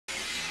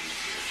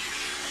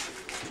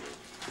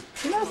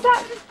You know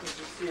something?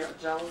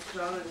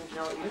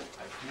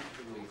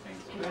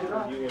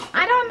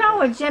 I don't know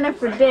what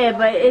Jennifer did,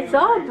 but it's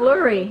all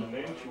blurry.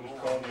 Do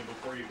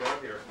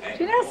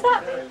you know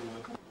something?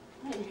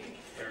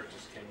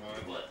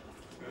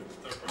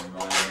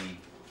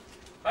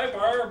 Hi,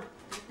 Barb.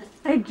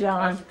 Hey,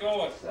 John. How's it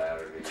going?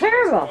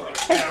 Terrible.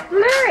 It's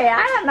blurry.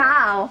 I don't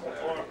know.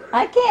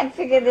 I can't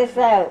figure this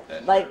out.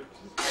 Like,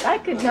 I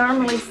could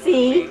normally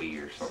see.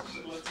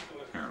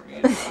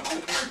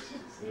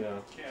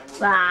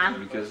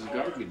 Because it's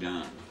got to be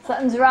done.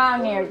 Something's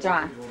wrong here,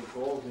 John.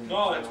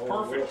 No, that's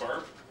perfect,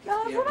 Barb.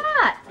 No, it's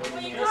not.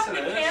 Well, you got the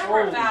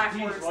camera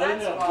backwards,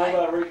 that's why.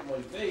 Look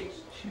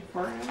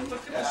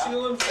at the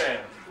ceiling fan.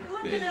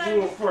 Look at that.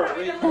 You're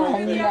probably I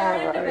gonna get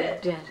rid of never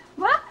it. did.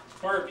 What?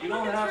 Barb, you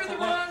don't Look have through to the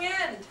look. wrong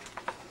end.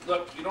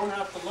 Look, you don't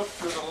have to look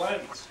through the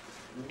lens.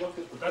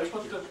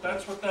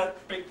 That's what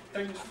that big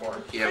thing's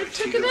for. Yeah, but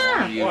took you it don't out.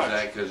 want to use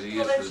that because it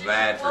Well, then uses she the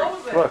battery. should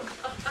close it. Look,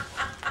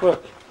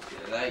 look.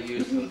 Yeah, that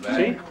uses the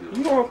See? battery.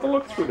 You don't have to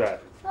look through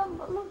that. Oh,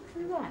 but look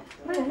through that.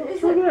 Is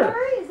Through it there.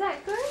 blurry? Is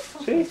that good?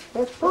 See?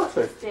 That's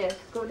perfect. Upstairs.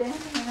 Go down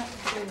and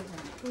upstairs.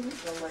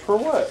 For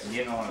what?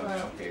 You know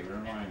what? Okay,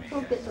 remind me.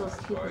 Go get those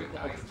stupid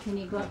bags. Can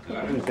you go up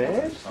there? In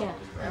bed? Yeah,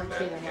 I'm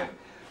kidding.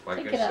 Like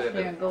Take I it up said,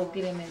 there and go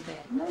get him in bed.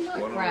 No, not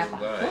One of Grandma.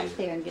 those Go guys. up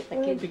there and get the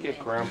I kids need to in get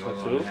bed. Grandpa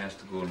the too. one has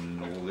to go in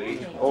the old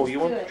age. Oh, you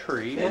want the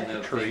tree? And The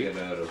they'll tree. take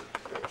it out of, Do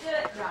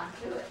it, John.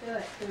 Do it, do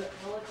it, do it.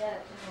 We'll look at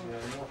it.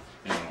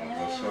 you know,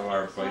 they'll sell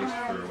our place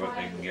for what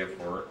they can get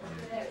for it.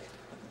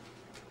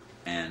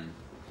 And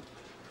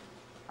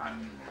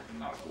I'm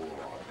not cool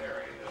out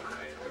there.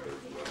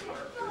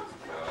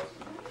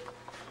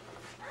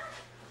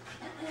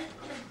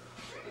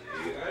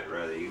 I'd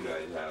rather you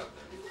guys have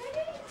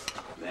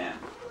them.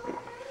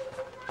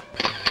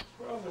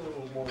 Probably a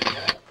little more than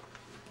that.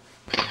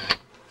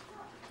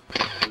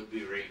 Would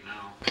be right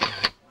now.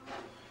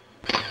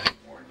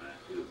 More than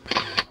that too.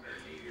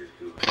 180 or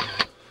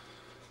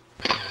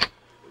 200.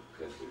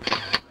 Because there's so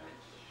much.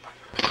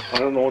 I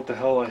don't know what the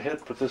hell I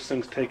hit, but this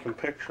thing's taking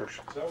pictures.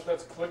 Is that what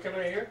that's clicking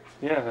right here?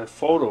 Yeah, that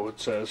photo it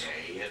says.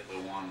 Yeah, you hit the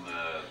one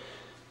that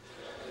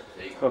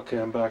take. Okay,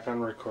 I'm back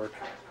on record.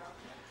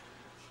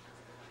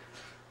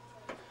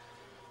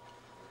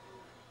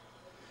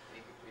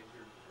 Take a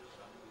picture for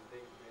something,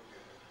 take a picture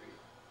of the tree.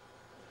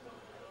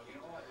 You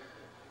know what?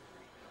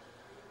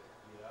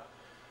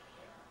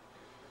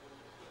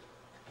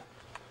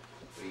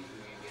 So you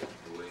can get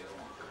the way I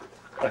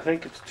want. I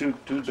think it's too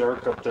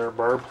dark up there,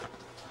 Barb.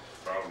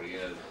 Probably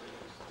is.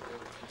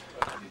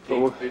 Oh. You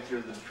take a picture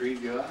of the tree,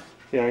 John?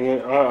 Yeah,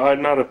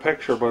 I'm not a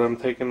picture, but I'm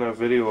taking a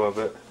video of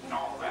it. No,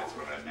 that's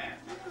what I meant.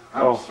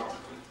 Oh. I'm sorry.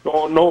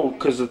 Oh no,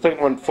 because the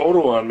thing went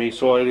photo on me,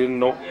 so I didn't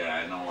know.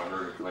 Yeah, I know what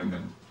her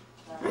clicking.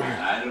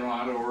 I don't know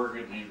how to work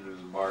it, neither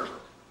does Barbara.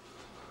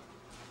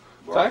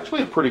 It's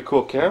actually a pretty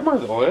cool camera,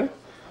 though, eh?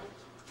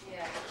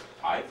 Yeah.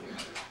 I think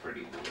it's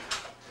pretty good.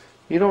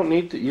 You don't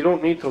need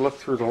to look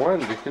through the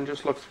lens. You can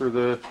just look through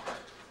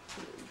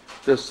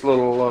this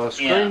little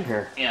screen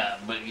here. Yeah,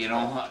 but you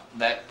know what?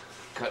 That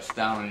cuts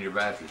down on your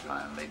battery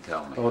time, they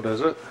tell me. Oh,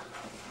 does it?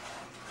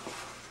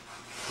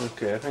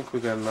 Okay, I think we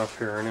got enough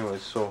here anyway.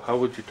 So how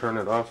would you turn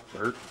it off,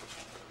 Bert?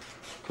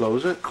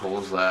 Close it?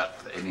 Close that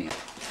anyhow.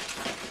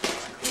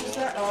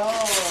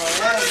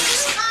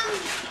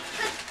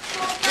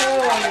 Oh,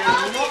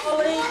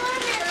 lovely.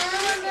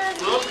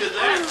 Look at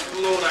that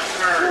load of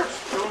cards.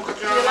 Do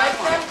you like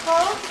them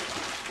clothes?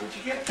 What'd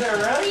you get there, Ed?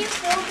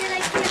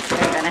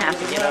 They're gonna have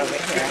to get over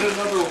here.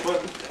 Another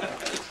one.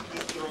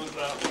 Throws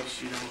that one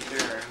sheet out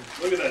there.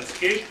 Look at that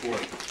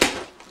skateboard.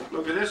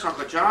 Look at this,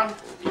 Uncle John.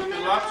 You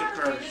get lots of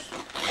cars.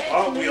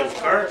 Hot Wheels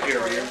car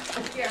carrier.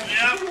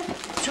 Yep.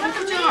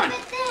 Uncle John. A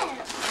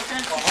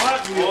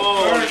Hot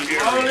Wheels car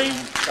carrier.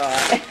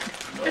 God.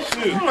 This is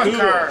full of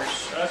cars.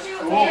 That's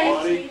cool,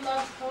 buddy. We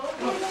love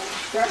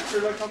clothes. Tractor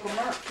like Uncle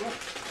Mark. Look.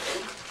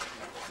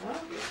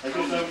 I guess I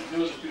was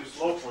doing it too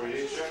slow for you,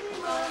 eh, Jack?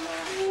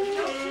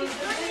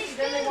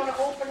 Then they want to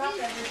open up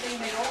everything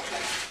they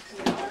open.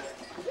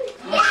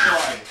 Let's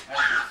try.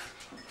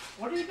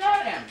 What do you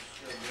got, Em?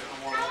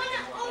 I want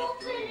to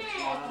open it.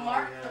 Oh,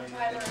 Mark from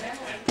Tyler and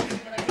Emily.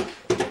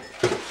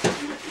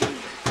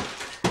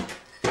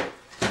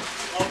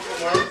 Uncle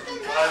Mark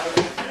and Tyler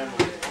and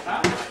Emily.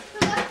 Huh?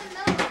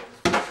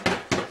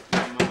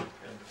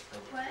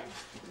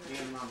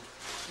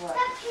 What?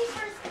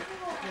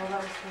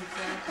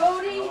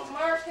 Cody,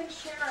 Mark, and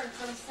Sharon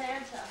from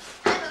Santa.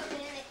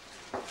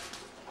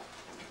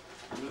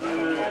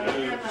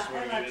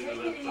 Emma, take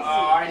it easy. I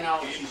know.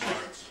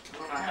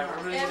 When I have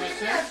everything Emma, to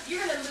say.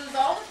 you're going to lose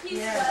all the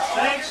pieces. Yeah.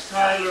 Thanks,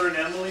 Tyler and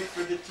Emily,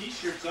 for the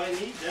t-shirts. I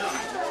need them.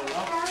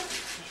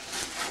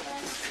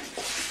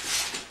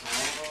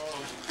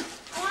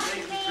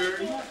 Thank you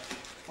very much.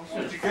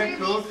 Did you get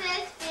code?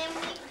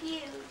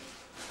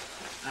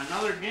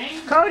 Another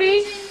game?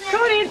 Cody,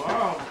 Cody,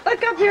 Wow.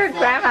 look up here at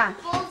Grandma.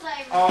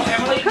 Oh,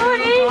 Emily,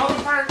 Cody, all the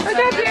parts. look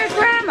up here at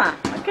Grandma.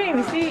 I can't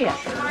even see you.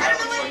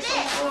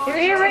 Your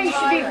earrings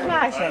should be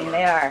flashing.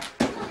 They are.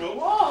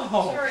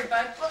 Whoa. Sorry,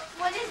 bud.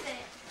 What is it?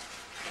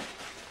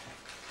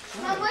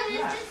 Mom, what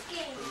is this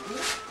game?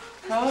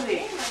 Cody,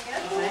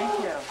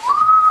 thank you.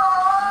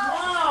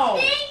 Wow!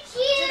 Thank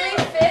you! Do they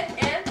fit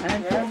in?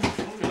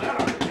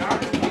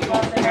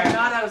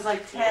 I was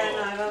like 10,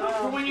 I don't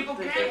know. When you go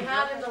They camping.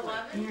 had an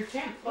 11. You're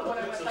 10. But when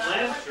I went It's a back, I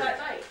lamp went that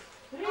night.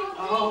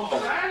 Oh,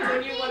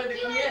 When you wanted to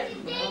come in.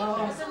 I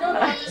said, no,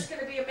 I'm just going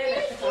to be a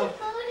minute. They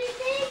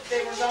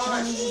were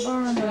gone.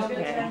 Barn out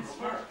there.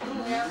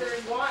 Yeah, they're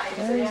in wide.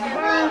 There's a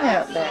barn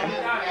out there.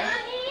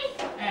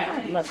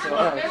 I'd love to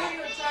look. Remember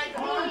you had tried the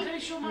barn?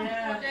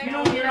 You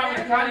know when you're out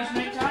with the cottage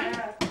nighttime?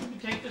 You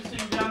take this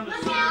thing down to the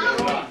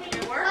center.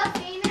 It worked?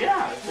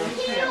 Yeah.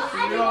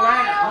 You go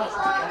around.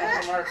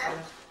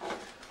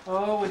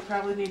 Oh, we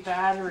probably need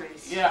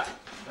batteries. Yeah.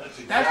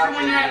 That's for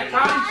when you're at the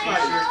cottage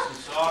site. T-shirts and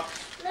socks.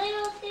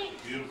 Little thing.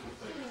 Beautiful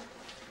thing.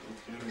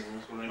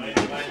 That's what I Might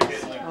mean.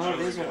 get like Oh,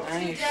 these are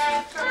nice.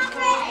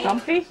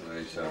 Comfy?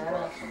 They said I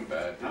brought some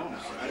bad I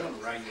don't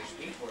ride your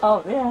skateboard.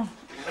 Oh, yeah.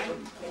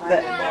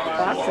 But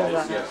boxes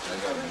on Yes, it. I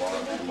got a box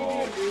of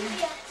all the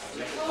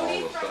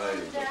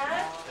sizes.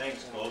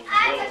 Thanks, folks. I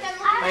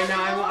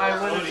know, I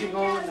wanted to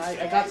go, and I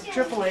got the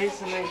triple A's,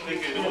 and I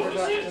never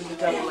got into the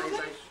double A's.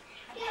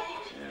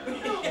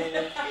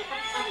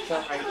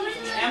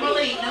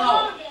 Emily,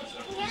 no.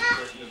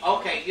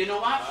 Okay, you know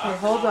what? Hey,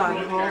 hold on.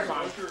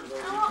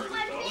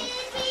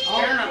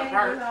 Tearing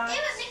apart.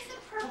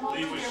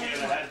 Lee wish she had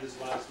had this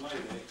last night, eh?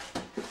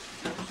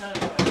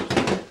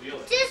 Feel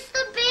it. Just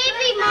the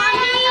baby,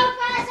 Mommy.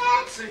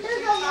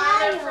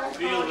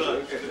 Feel the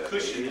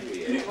cushion.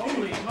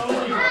 Holy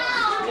moly.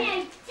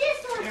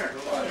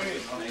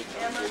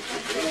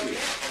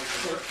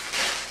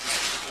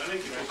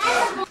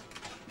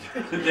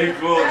 They're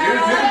cool.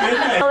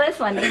 Oh, this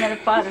one, you gotta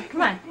father.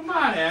 Come on. Come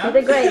on, To Em.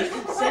 the grave.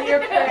 Say your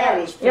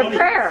prayer. Your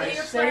prayer.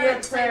 Say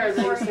your prayer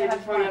that you say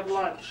before you have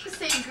lunch.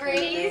 Say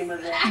grace.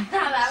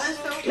 That was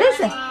so funny.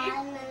 Listen.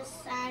 And the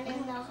Son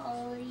and the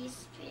Holy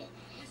Spirit.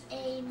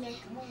 Amen.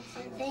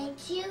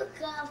 Thank you,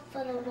 God,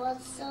 for the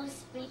world so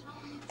sweet.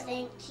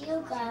 Thank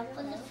you, God,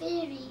 for the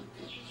fairy.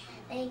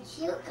 Thank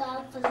you,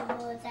 God, for the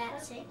world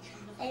that's it.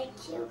 Thank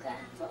you, God,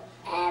 for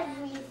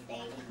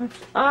everything.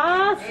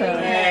 Awesome.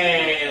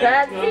 Hey,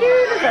 That's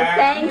beautiful.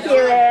 Thank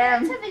you,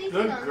 Em.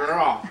 good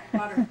girl.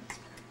 Are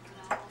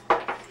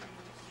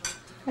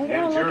you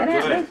all looking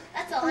at me?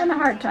 That's I'm all. having a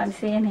hard time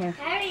seeing here.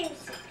 Harry's.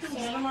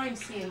 Never mind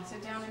seeing.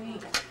 Sit down and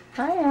eat.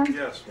 Hi, Em.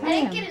 Yes, I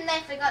didn't get a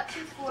knife, I got 2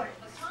 forks.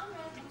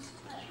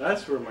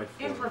 that's where my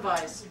phone.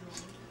 Improvise.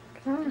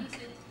 Come on.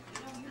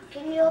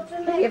 Can you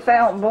open my If I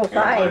open both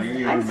eyes, You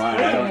use I'm mine,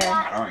 sitting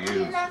I here.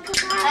 don't use. I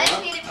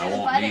just need it for I the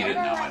won't butter. need it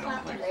now, I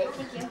don't think.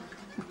 Thank you.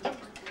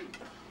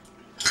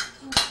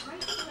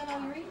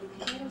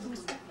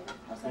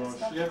 Well,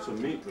 she had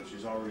some meat, but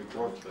she's already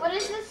cooked What it.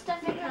 is this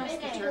stuffing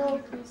coming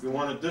in? You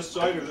want it this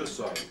side or this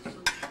side? This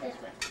way.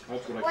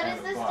 That's what I What kind is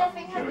of this thought.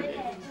 stuffing coming in? Is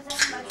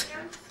this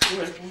mushrooms?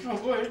 Go ahead. No,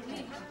 go ahead.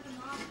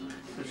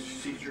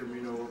 This teacher me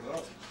know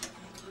about.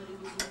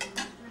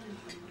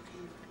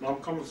 Mom,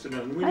 come and sit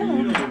down. We I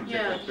need know. to take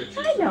Yeah. our pictures. I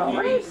know,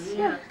 right?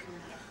 Yeah.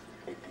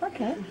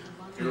 Okay.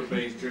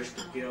 Everybody's dressed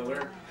to kill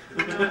her.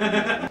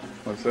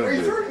 What's that?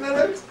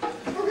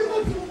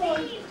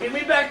 Give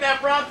me back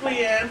that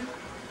broccoli, Em.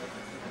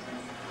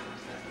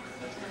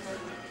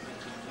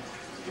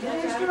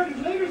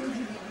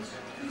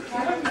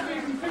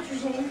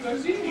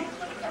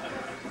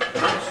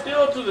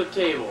 Still to the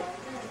table.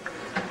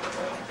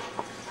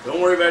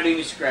 Don't worry about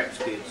any scraps,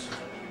 kids.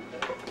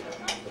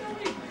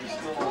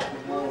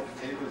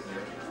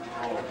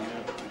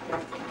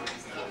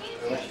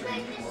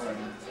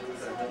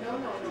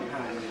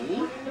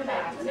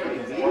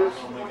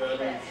 Oh my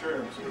God, I'm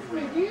sure.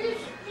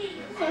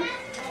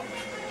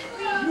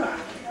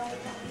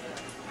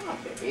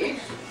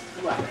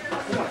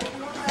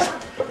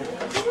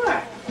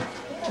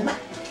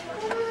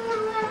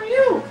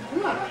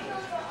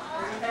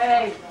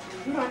 Hey.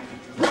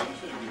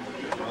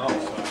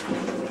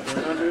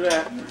 Don't do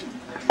that.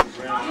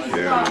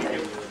 Yeah.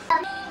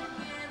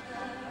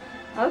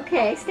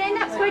 Okay,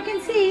 stand up so I can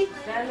see.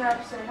 Stand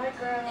up, say hi,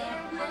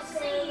 Grandma.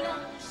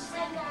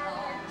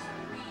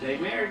 Say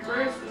Merry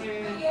Christmas.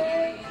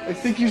 I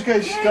think you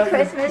guys Merry got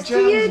your Christmas to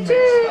you pajamas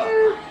mixed up.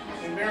 too.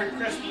 And Merry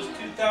Christmas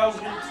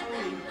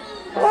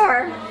 2003.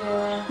 Or,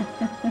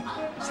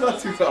 It's not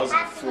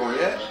 2004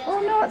 yet. oh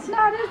no, it's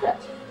not, is it?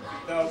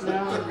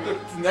 2003.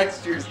 It's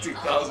next year's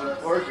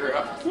 2004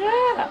 draft.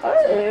 Yeah.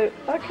 Oh,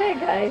 okay,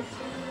 guys.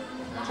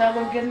 Tell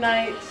them good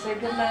night. Say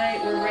good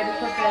night. We're ready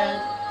for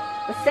bed.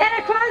 Was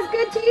Santa Claus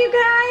good to you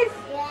guys?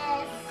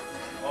 Yes.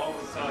 All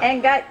the time.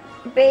 And got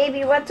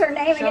baby, what's her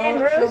name again,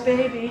 Show Ruth?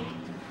 baby.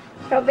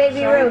 Show baby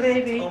Show Ruth.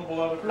 baby.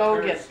 Humble out of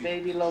Logan. courtesy.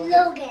 Baby Logan.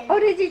 Logan. Oh,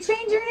 did you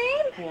change your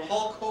name?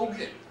 Hulk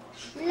Hogan.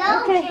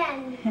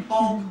 Logan.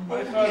 Hulk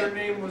I thought her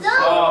name was.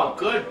 Oh,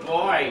 good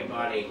boy,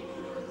 buddy.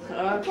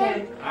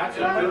 Okay. That's a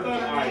Can good boy.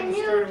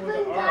 you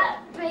put that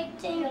big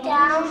thing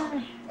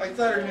down? I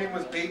thought her name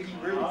was Baby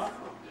Ruth.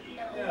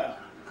 Yeah.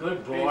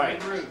 Good boy.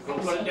 Go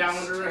put it down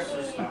with the rest of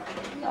the stuff.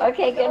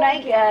 Okay, good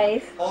night,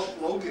 guys. Hulk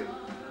Logan.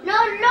 No,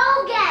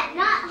 Logan,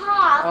 not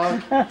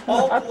Hawk.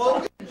 Hulk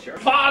Logan.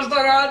 Pause the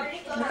run!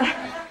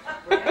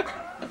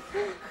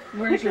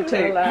 Where's your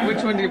tape?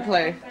 Which one do you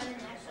play?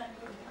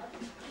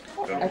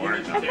 I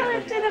thought I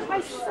did it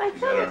myself. I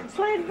thought I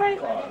played by.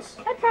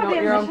 I probably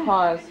No, you're on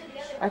pause.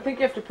 I think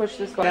you have to push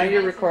this button. Now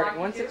you're recording.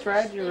 Once it's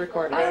red, you're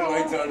recording. Red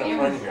light's on the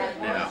front here.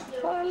 Yeah.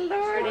 Oh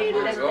lordy,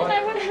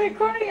 I wasn't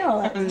recording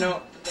all that.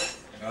 No.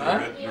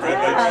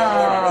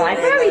 Oh, I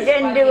probably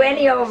didn't do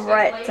any over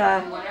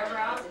at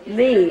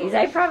Lee's.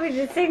 I probably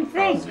did the same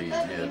thing.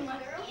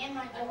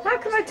 How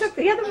come I took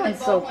the other one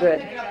so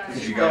good?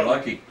 You got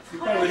lucky.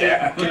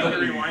 Yeah.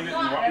 Rewind it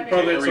and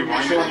probably had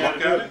someone showing how to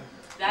do it.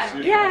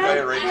 Yeah.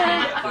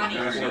 Yeah. I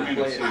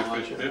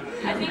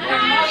think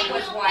their mouth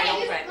was wide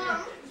open.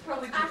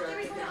 Probably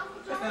good.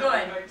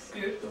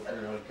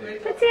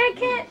 But see, I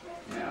can't.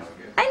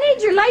 I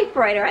need your light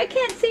brighter. I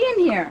can't see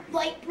in here.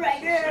 Light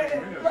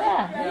brighter.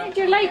 Yeah, I need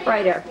your light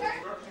brighter.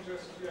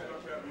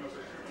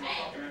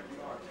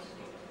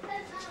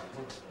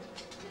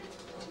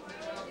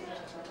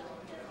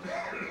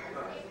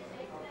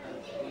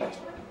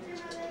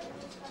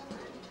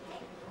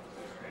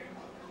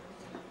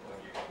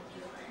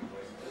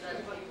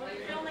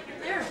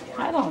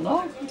 I don't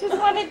know. I just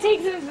want to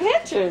take some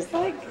pictures.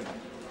 Like,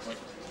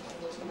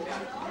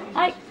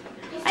 I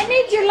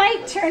need your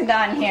light turned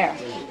on here.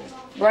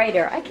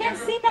 Brighter. I can't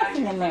see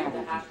nothing in there.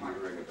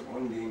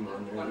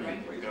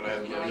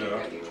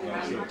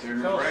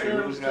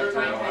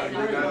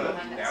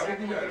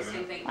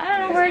 I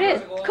don't know where it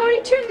is.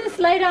 Cody, turn this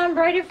light on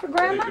brighter for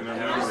Grandma.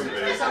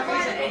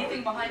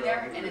 Anything behind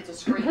there, and it's a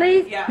screen.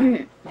 Please. Yeah.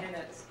 And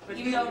it's, but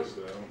you know,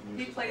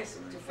 he plays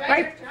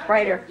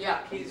Brighter. Yeah,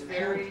 he's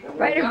very.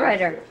 Brighter,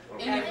 brighter.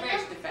 In your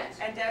face defense.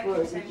 And Dad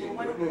keeps saying,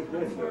 well, he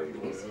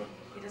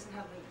doesn't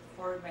have the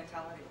forward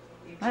mentality.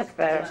 That's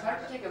better. It's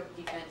hard to take a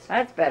defense.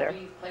 That's better.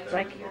 He plays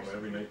Like,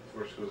 Every night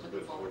before she goes to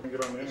bed.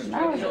 Get on the internet.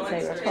 now does it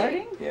say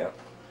recording? Yeah.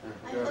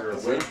 Got her a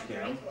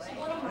webcam.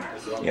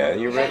 Yeah,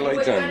 your red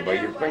light's on by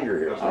your finger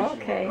here.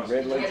 Okay.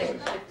 Red light's on.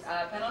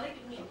 Penalty?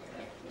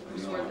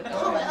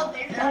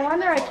 No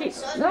wonder I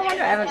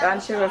haven't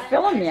gone through a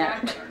film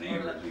yet.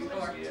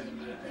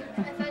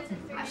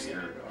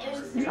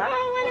 No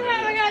wonder I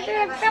haven't gone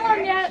through a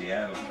film yet.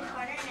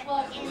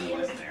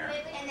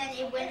 And then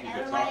it went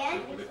out of my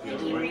end.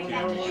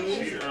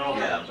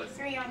 Yeah, but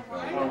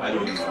 3-on-1. I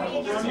don't know. So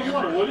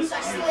I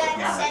still had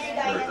to send a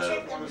guy to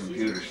trip The them.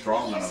 computer's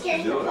strong enough to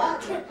Scared do the it.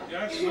 fuck.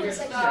 Yeah,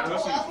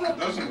 it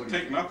doesn't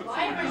take nothing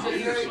from the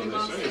computer, so they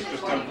say. It's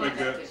just how big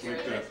that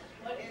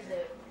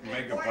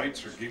megabytes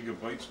or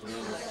gigabytes,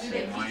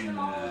 whatever. Mine,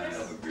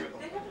 what do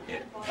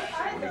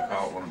you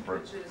call it when a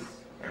person,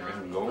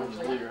 everything goes?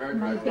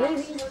 My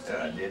baby.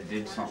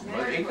 Did something,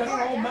 but they got it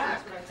all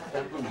back.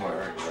 And,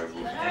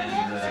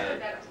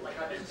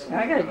 I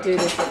gotta do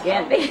this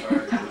again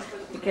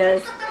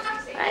because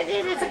I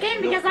did this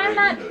again because I'm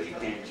not.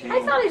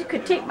 I thought I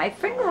could take my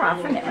finger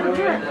off and it would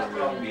do it.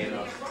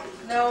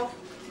 No.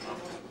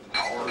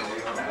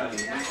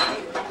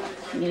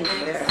 Need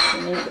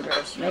the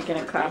brush. Making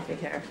a coffee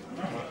here.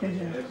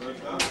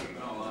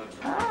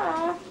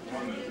 Ah,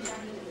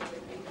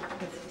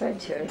 this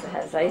fridge here that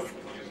has ice.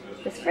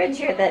 This fridge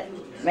here that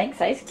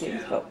makes ice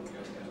cubes, but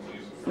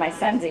my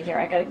son's in here.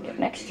 I gotta get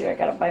next year. I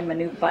gotta buy him a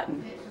new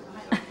button.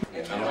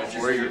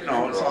 where you're,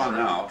 no, it's on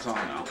now, it's on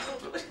now.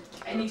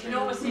 And you can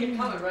almost see it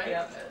coming,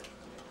 right?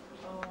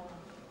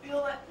 You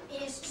know what?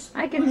 It's just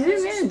I can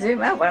zoom in and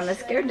zoom out, but I'm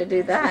scared to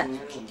do that.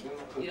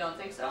 You don't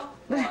think so?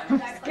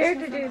 I'm scared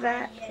to do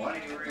that. Why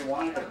do you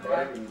rewind it,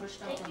 Barb?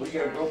 We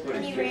gotta go for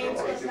when he ran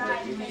to his eye.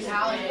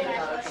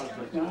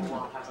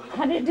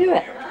 How do you do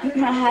it?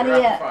 How do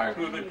you?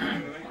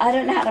 I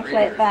don't know how to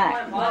play it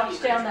back.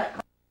 Watch down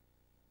that.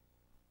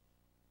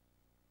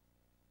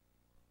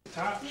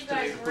 Tops You today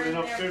guys to were put in it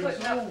there upstairs.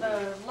 putting up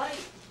the light.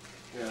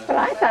 But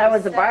I thought it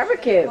was a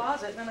barbecue.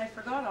 Closet, and then I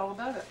forgot all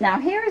about it. Now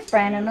here's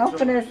Brandon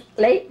open his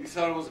late You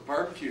thought it was a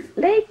barbecue. Is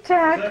that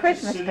just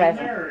Christmas sitting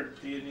present. there, or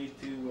do you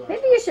need to?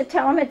 Maybe you should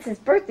tell him it's his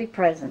birthday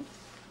present.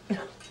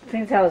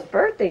 Since how his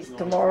birthday's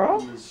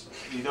tomorrow.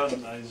 He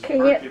doesn't. His Can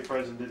you- birthday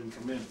present didn't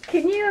come in.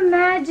 Can you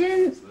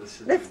imagine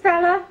this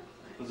fella?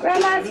 Was it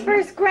Grandma's just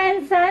first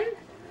grandson?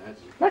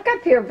 Look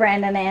up here,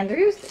 Brandon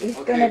Andrews. He's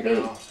gonna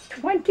be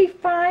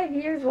 25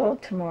 years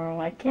old tomorrow.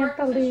 I can't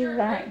believe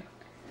that.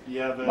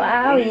 Yeah, the.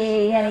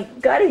 Wowie, and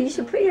you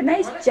should put your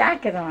nice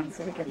jacket on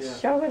so we can Yeah.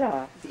 show it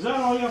off. Is that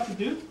all you have to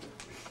do?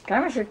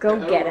 Grandma should go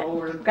get it.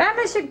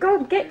 Grandma should go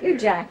get your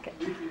jacket.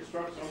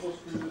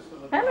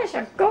 Grandma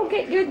should go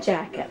get your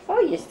jacket. Oh,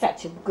 you're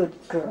such a good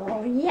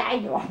girl. Yeah, I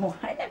know.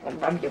 I never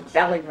rub your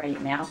belly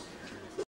right now.